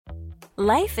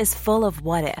Life is full of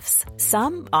what-ifs.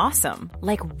 Some awesome,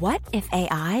 like what if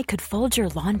AI could fold your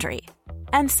laundry?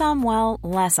 And some, well,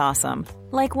 less awesome,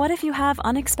 like what if you have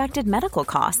unexpected medical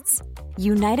costs?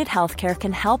 United Healthcare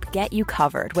can help get you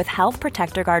covered with Health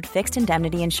Protector Guard fixed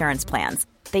indemnity insurance plans.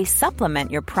 They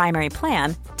supplement your primary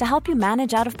plan to help you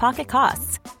manage out-of-pocket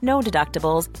costs. No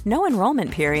deductibles, no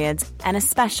enrollment periods, and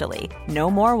especially no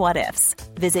more what-ifs.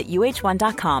 Visit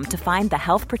uh1.com to find the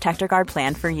Health Protector Guard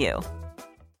plan for you.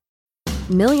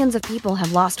 Millions of people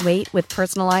have lost weight with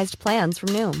personalized plans from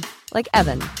Noom. Like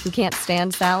Evan, who can't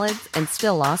stand salads and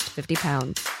still lost 50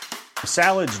 pounds.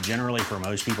 Salads generally for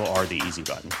most people are the easy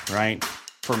button, right?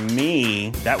 For me,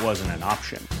 that wasn't an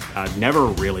option. I never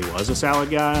really was a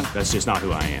salad guy. That's just not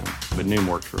who I am. But Noom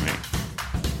worked for me.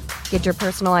 Get your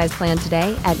personalized plan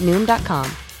today at Noom.com.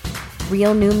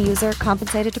 Real Noom user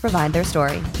compensated to provide their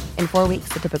story. In 4 weeks,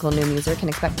 the typical Noom user can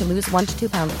expect to lose 1 to 2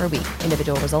 pounds per week.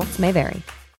 Individual results may vary.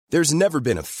 There's never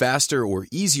been a faster or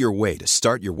easier way to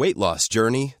start your weight loss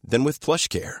journey than with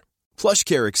PlushCare.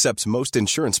 PlushCare accepts most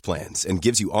insurance plans and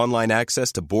gives you online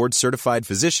access to board-certified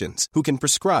physicians who can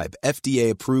prescribe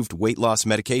FDA-approved weight loss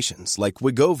medications like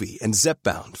Wegovy and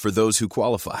Zepbound for those who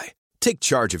qualify. Take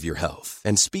charge of your health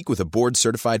and speak with a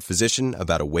board-certified physician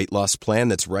about a weight loss plan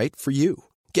that's right for you.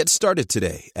 Get started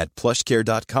today at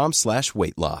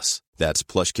plushcare.com/weight loss. That's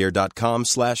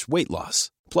plushcare.com/weight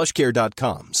loss.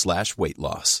 plushcare.com/weight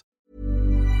loss.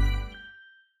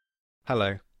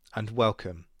 Hello, and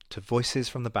welcome to Voices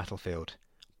from the Battlefield,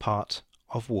 part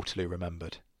of Waterloo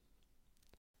Remembered.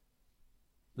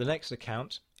 The next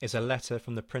account is a letter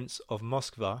from the Prince of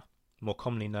Moskva, more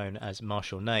commonly known as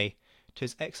Marshal to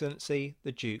His Excellency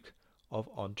the Duke of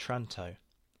Otranto.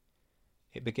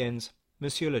 It begins,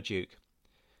 Monsieur le Duc,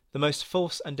 the most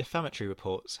false and defamatory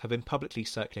reports have been publicly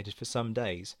circulated for some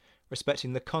days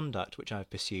respecting the conduct which I have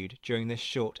pursued during this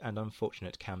short and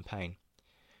unfortunate campaign.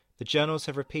 The journals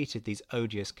have repeated these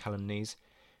odious calumnies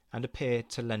and appear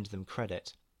to lend them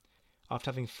credit.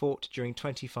 After having fought during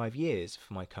 25 years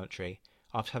for my country,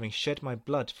 after having shed my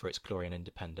blood for its glory and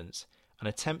independence, an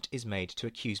attempt is made to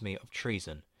accuse me of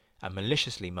treason, and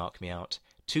maliciously mark me out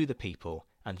to the people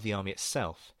and the army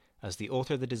itself as the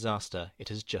author of the disaster it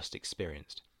has just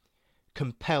experienced.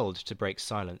 Compelled to break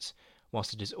silence,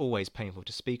 whilst it is always painful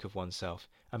to speak of oneself,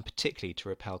 and particularly to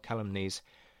repel calumnies,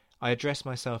 I address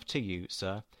myself to you,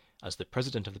 sir, as the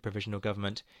President of the Provisional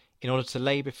Government, in order to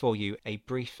lay before you a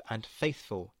brief and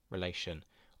faithful relation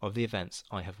of the events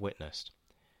I have witnessed.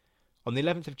 On the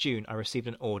 11th of June I received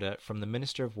an order from the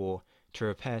Minister of War to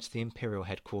repair to the Imperial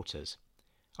headquarters.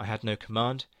 I had no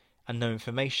command and no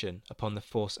information upon the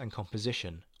force and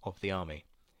composition of the army.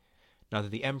 Neither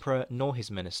the Emperor nor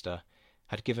his minister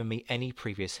had given me any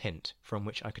previous hint from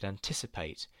which I could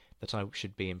anticipate that I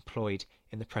should be employed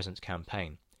in the present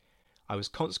campaign. I was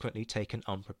consequently taken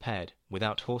unprepared,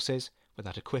 without horses,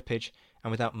 without equipage,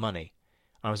 and without money.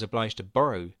 I was obliged to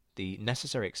borrow the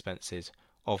necessary expenses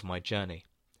of my journey.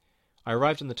 I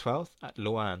arrived on the 12th at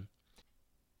Louvain,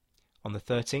 on the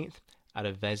 13th at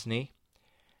Vesny,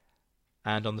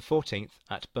 and on the 14th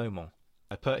at Beaumont.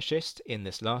 I purchased in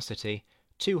this last city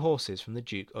 2 horses from the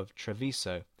Duke of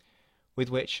Treviso, with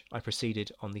which I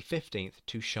proceeded on the 15th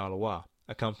to Charleroi,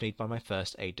 accompanied by my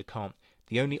first aide-de-camp,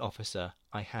 the only officer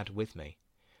I had with me.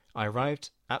 I arrived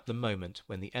at the moment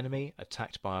when the enemy,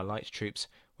 attacked by our light troops,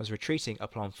 was retreating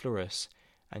upon Fleurus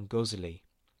and Gosselies.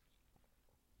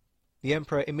 The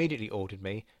Emperor immediately ordered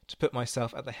me to put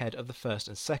myself at the head of the 1st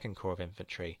and 2nd Corps of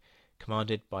Infantry,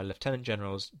 commanded by Lieutenant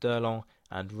Generals D'Erlon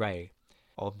and Ray,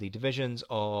 of the divisions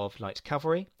of Light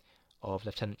Cavalry, of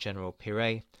Lieutenant General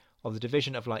Piret, of the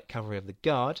Division of Light Cavalry of the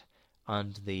Guard,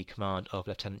 under the command of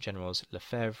Lieutenant Generals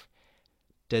Lefebvre,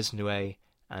 Desnoues,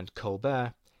 and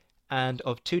Colbert, and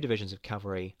of 2 divisions of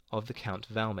cavalry of the Count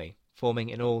Valmy, forming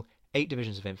in all 8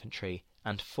 divisions of infantry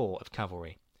and 4 of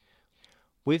cavalry.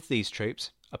 With these troops,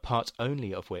 a part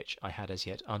only of which I had as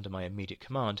yet under my immediate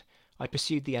command, I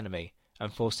pursued the enemy,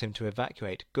 and forced him to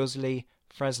evacuate Gosselies,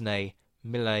 Frasnay,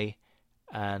 Millet,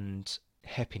 and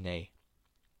Épinay.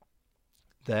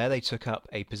 There they took up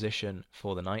a position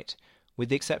for the night, with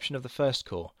the exception of the 1st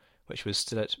Corps, which was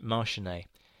still at Marshal,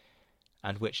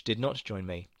 and which did not join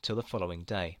me till the following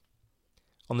day.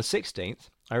 On the 16th,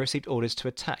 I received orders to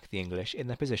attack the English in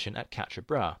their position at Quatre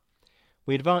Bras.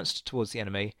 We advanced towards the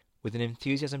enemy with an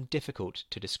enthusiasm difficult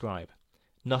to describe.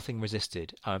 Nothing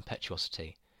resisted our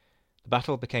impetuosity. The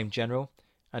battle became general,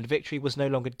 and victory was no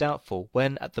longer doubtful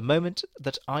when, at the moment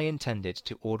that I intended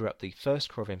to order up the 1st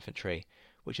Corps of Infantry,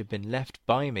 which had been left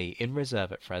by me in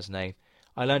reserve at Frasnay,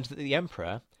 I learned that the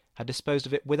Emperor had disposed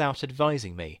of it without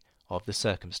advising me of the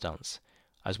circumstance,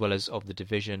 as well as of the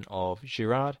division of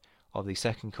Girard, of the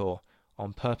 2nd Corps,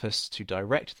 on purpose to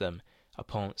direct them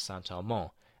upon Saint-Amand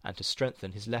and to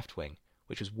strengthen his left wing,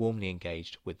 which was warmly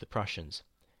engaged with the Prussians.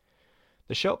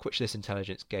 The shock which this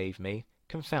intelligence gave me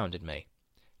confounded me.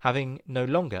 Having no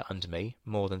longer under me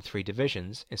more than 3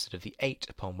 divisions instead of the 8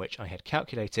 upon which I had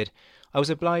calculated, I was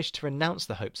obliged to renounce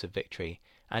the hopes of victory,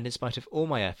 and in spite of all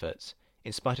my efforts,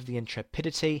 in spite of the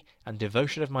intrepidity and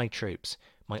devotion of my troops,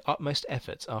 my utmost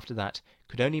efforts after that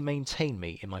could only maintain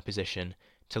me in my position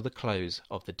till the close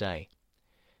of the day.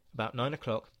 About 9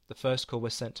 o'clock the first call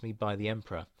was sent to me by the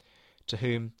Emperor, to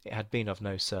whom it had been of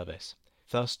no service.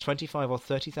 Thus 25 or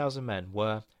 30,000 men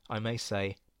were, I may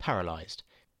say, paralysed,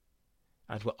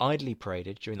 and were idly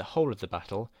paraded during the whole of the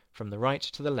battle from the right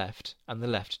to the left and the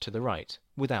left to the right,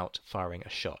 without firing a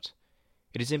shot.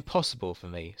 It is impossible for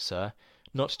me, sir,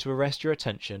 not to arrest your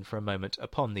attention for a moment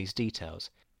upon these details,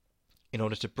 in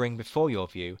order to bring before your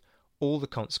view all the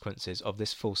consequences of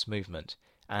this false movement,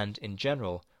 and, in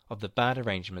general, of the bad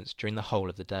arrangements during the whole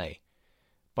of the day.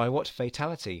 By what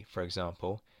fatality, for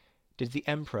example, did the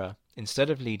Emperor, instead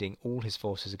of leading all his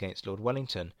forces against Lord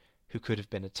Wellington, who could have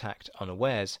been attacked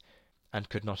unawares, and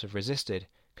could not have resisted,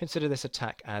 consider this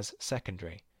attack as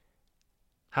secondary?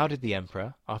 How did the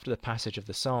Emperor, after the passage of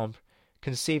the Sambre,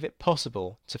 conceive it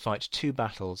possible to fight 2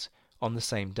 battles on the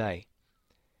same day?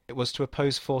 It was to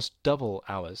oppose force double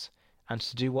ours, and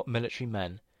to do what military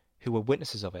men, who were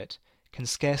witnesses of it, can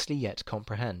scarcely yet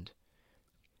comprehend.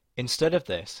 Instead of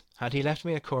this, had he left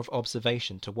me a corps of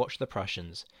observation to watch the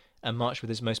Prussians, and marched with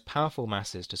his most powerful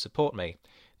masses to support me,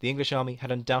 the English army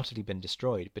had undoubtedly been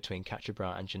destroyed between Quatre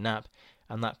Bras and Genappe,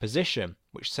 and that position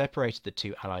which separated the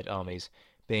 2 allied armies,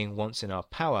 being once in our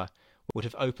power, would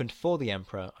have opened for the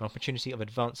Emperor an opportunity of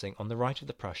advancing on the right of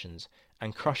the Prussians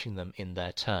and crushing them in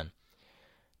their turn.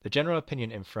 The general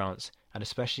opinion in France, and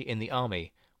especially in the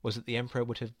army, was that the Emperor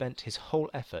would have bent his whole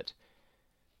effort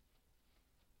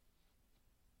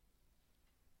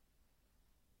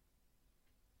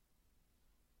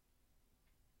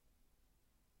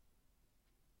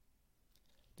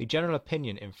The general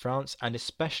opinion in France, and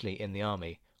especially in the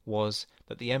army, was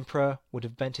that the Emperor would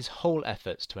have bent his whole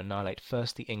efforts to annihilate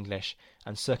first the English,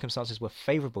 and circumstances were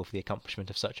favourable for the accomplishment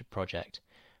of such a project,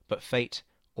 but fate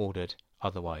ordered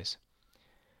otherwise.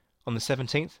 On the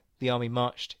 17th the army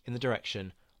marched in the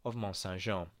direction of Mont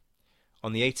Saint-Jean.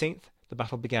 On the 18th the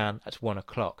battle began at 1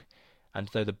 o'clock, and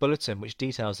though the bulletin which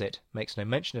details it makes no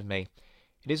mention of me,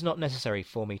 it is not necessary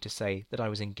for me to say that I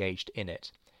was engaged in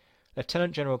it.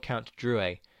 Lieutenant General Count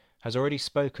Drouet has already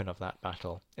spoken of that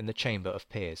battle in the Chamber of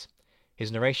Peers.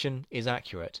 His narration is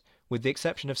accurate, with the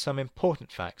exception of some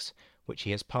important facts which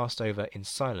he has passed over in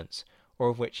silence, or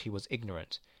of which he was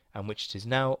ignorant, and which it is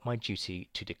now my duty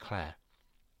to declare.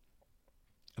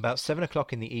 About 7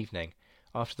 o'clock in the evening,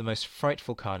 after the most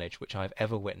frightful carnage which I have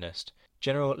ever witnessed,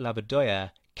 General Labedoyère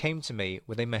came to me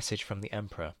with a message from the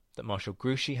Emperor that Marshal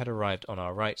Grouchy had arrived on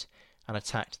our right and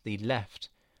attacked the left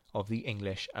of the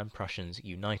English and Prussians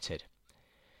united.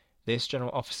 This general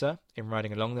officer, in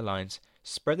riding along the lines,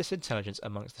 spread this intelligence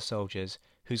amongst the soldiers,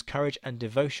 whose courage and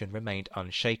devotion remained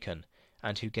unshaken,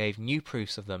 and who gave new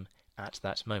proofs of them at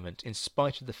that moment, in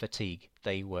spite of the fatigue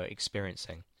they were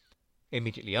experiencing.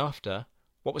 Immediately after,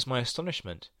 what was my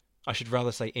astonishment, I should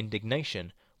rather say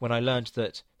indignation, when I learned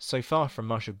that, so far from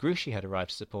Marshal Grouchy had arrived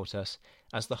to support us,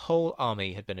 as the whole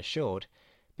army had been assured,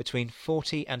 between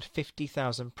 40 and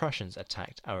 50,000 Prussians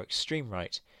attacked our extreme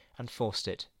right and forced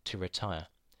it to retire.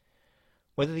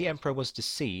 Whether the Emperor was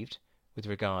deceived with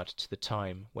regard to the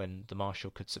time when the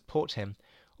Marshal could support him,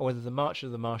 or whether the march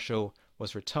of the Marshal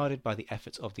was retarded by the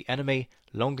efforts of the enemy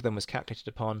longer than was calculated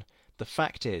upon, the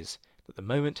fact is that the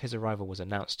moment his arrival was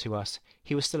announced to us,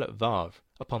 he was still at Wavre,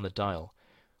 upon the Dial,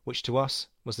 which to us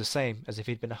was the same as if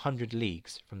he had been 100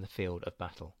 leagues from the field of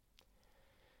battle.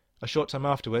 A short time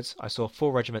afterwards I saw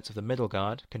 4 regiments of the Middle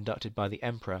Guard, conducted by the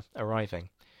Emperor, arriving.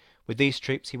 With these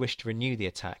troops he wished to renew the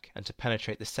attack, and to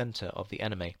penetrate the centre of the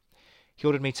enemy. He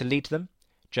ordered me to lead them.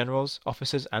 Generals,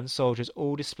 officers, and soldiers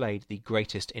all displayed the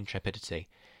greatest intrepidity,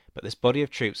 but this body of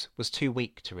troops was too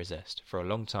weak to resist, for a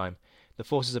long time, the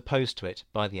forces opposed to it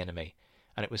by the enemy,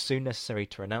 and it was soon necessary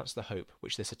to renounce the hope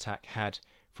which this attack had,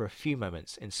 for a few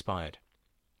moments, inspired.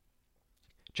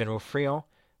 General Friant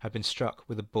had been struck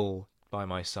with a ball by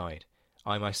my side.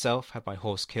 I myself had my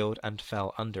horse killed and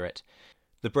fell under it.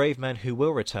 The brave men who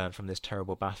will return from this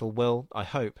terrible battle will, I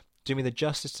hope, do me the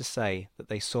justice to say that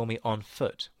they saw me on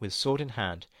foot, with sword in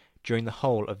hand, during the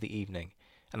whole of the evening,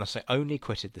 and that I only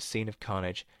quitted the scene of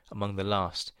carnage among the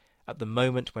last, at the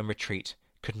moment when retreat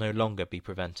could no longer be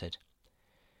prevented.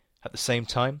 At the same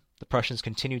time, the Prussians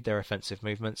continued their offensive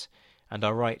movements, and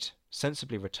our right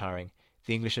sensibly retiring,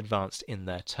 the English advanced in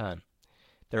their turn.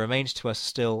 there remained to us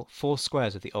still 4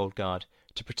 squares of the Old Guard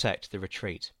to protect the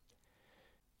retreat.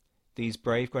 These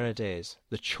brave grenadiers,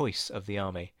 the choice of the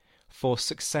army, forced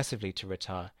successively to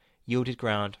retire, yielded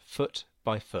ground foot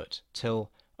by foot,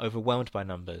 till, overwhelmed by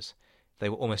numbers, they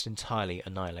were almost entirely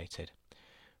annihilated.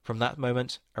 From that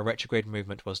moment a retrograde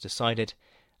movement was decided,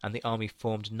 and the army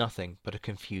formed nothing but a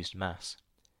confused mass.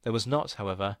 There was not,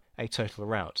 however, a total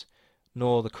rout,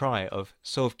 nor the cry of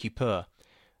 "Sauve qui peut,"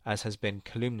 as has been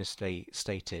calumniously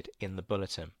stated in the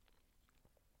bulletin.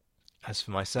 As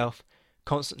for myself,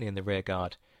 constantly in the rear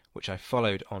guard, which I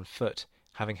followed on foot,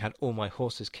 having had all my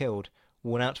horses killed,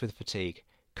 worn out with fatigue,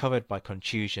 covered by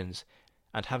contusions,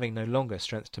 and having no longer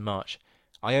strength to march,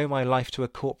 I owe my life to a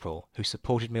corporal who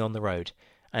supported me on the road,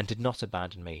 and did not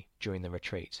abandon me during the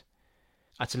retreat.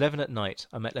 At 11 at night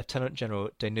I met Lieutenant General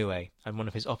Desnoues, and one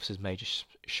of his officers, Major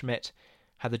Schmidt,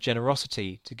 had the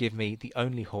generosity to give me the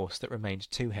only horse that remained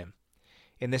to him.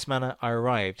 In this manner I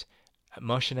arrived at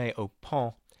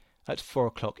Marchiennes-au-Pont at 4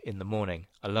 o'clock in the morning,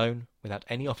 alone, without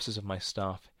any officers of my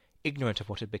staff, ignorant of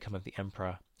what had become of the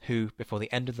Emperor, who, before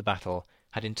the end of the battle,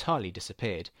 had entirely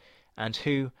disappeared, and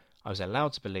who, I was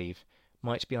allowed to believe,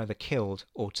 might be either killed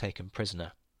or taken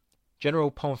prisoner.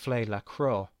 General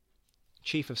Pamphlet-Lacroix,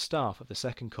 Chief of Staff of the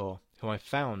Second Corps, whom I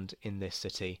found in this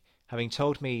city, having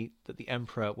told me that the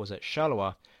Emperor was at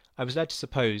Charleroi, I was led to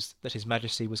suppose that His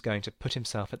Majesty was going to put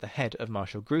himself at the head of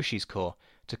Marshal Grouchy's corps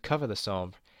to cover the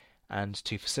Sambre, and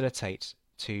to facilitate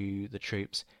to the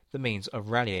troops the means of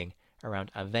rallying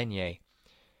around Avesnes.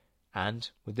 And,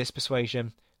 with this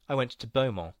persuasion, I went to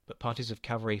Beaumont, but parties of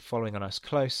cavalry following on us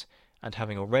close, and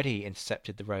having already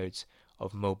intercepted the roads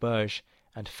of Maubeuge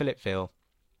and Philippeville,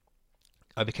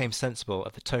 I became sensible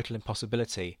of the total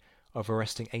impossibility of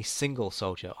arresting a single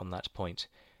soldier on that point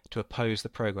to oppose the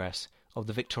progress of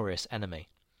the victorious enemy.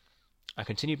 I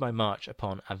continued my march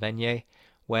upon Avesnes,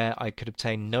 where I could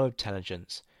obtain no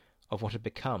intelligence of what had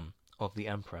become of the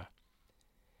Emperor.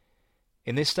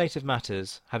 In this state of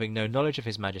matters, having no knowledge of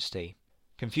His Majesty,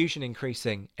 confusion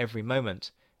increasing every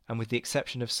moment, and with the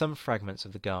exception of some fragments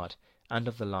of the guard and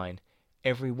of the line,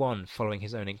 every one following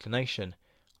his own inclination,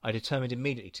 I determined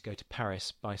immediately to go to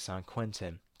Paris by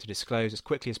Saint-Quentin, to disclose as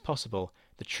quickly as possible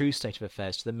the true state of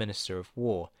affairs to the Minister of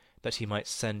War, that he might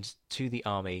send to the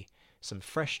army some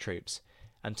fresh troops,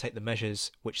 and take the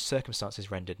measures which circumstances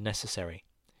rendered necessary.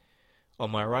 On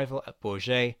my arrival at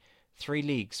Bourget, 3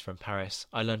 leagues from Paris,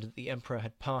 I learned that the Emperor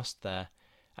had passed there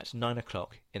at 9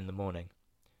 o'clock in the morning.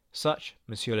 Such,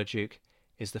 Monsieur le Duc,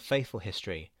 is the faithful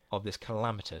history of this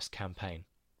calamitous campaign.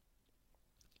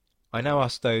 I now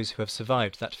ask those who have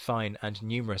survived that fine and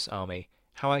numerous army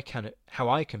how I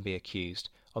can be accused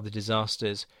of the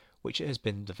disasters which it has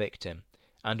been the victim,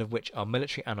 and of which our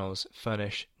military annals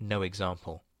furnish no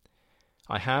example.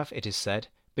 I have, it is said,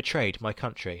 betrayed my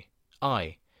country,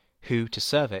 I, who, to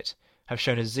serve it, have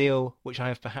shown a zeal which I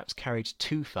have perhaps carried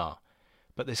too far,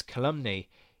 but this calumny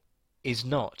is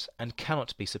not and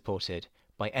cannot be supported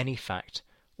by any fact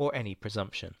or any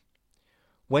presumption.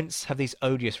 Whence have these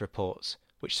odious reports,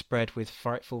 which spread with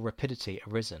frightful rapidity,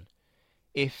 arisen?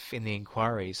 If, in the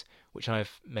inquiries which I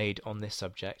have made on this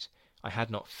subject, I had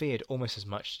not feared almost as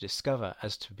much to discover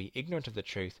as to be ignorant of the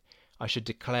truth, I should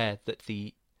declare that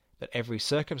every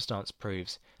circumstance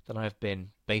proves that I have been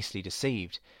basely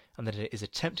deceived, and that it is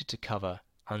attempted to cover,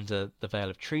 under the veil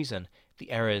of treason,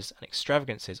 the errors and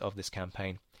extravagances of this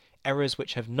campaign, errors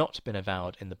which have not been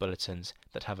avowed in the bulletins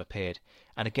that have appeared,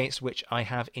 and against which I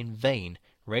have in vain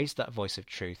raised that voice of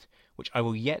truth which I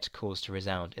will yet cause to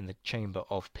resound in the Chamber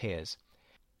of Peers.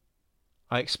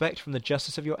 I expect from the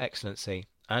justice of your Excellency,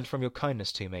 and from your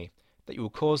kindness to me, that you will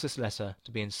cause this letter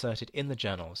to be inserted in the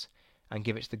journals, and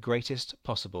give it the greatest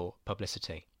possible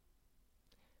publicity.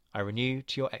 I renew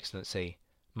to your Excellency,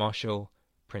 Marshal,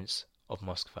 Prince of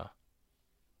Moskva.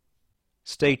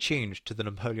 Stay tuned to the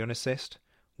Napoleonicist,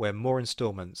 where more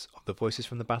instalments of the Voices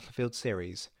from the Battlefield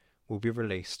series will be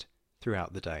released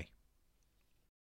throughout the day.